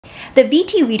The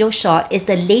VT Reedle Shot is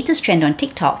the latest trend on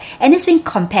TikTok and it's been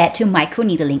compared to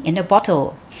microneedling in a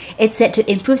bottle. It's said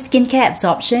to improve skincare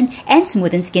absorption and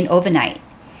smoothen skin overnight.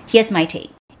 Here's my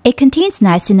take. It contains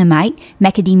niacinamide,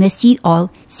 macadamia seed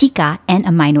oil, cica, and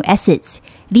amino acids.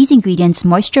 These ingredients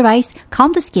moisturize,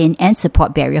 calm the skin, and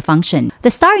support barrier function.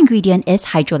 The star ingredient is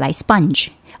hydrolyzed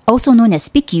sponge. Also known as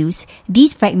spicules,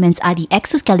 these fragments are the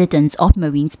exoskeletons of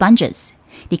marine sponges.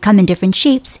 They come in different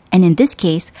shapes, and in this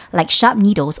case, like sharp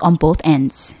needles on both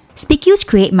ends. Spicules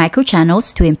create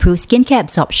microchannels to improve skincare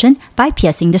absorption by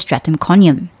piercing the stratum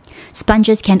corneum.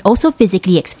 Sponges can also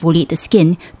physically exfoliate the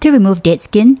skin to remove dead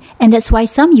skin, and that's why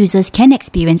some users can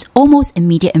experience almost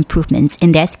immediate improvements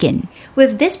in their skin.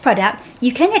 With this product,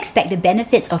 you can expect the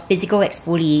benefits of physical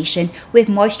exfoliation with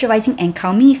moisturizing and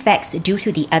calming effects due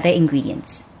to the other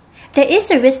ingredients. There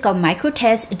is a risk of micro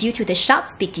tears due to the sharp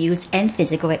spicules and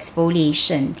physical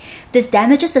exfoliation. This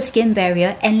damages the skin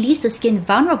barrier and leaves the skin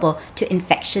vulnerable to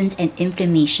infections and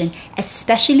inflammation,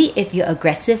 especially if you're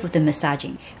aggressive with the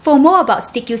massaging. For more about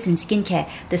spicules in skincare,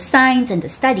 the science and the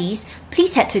studies,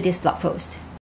 please head to this blog post.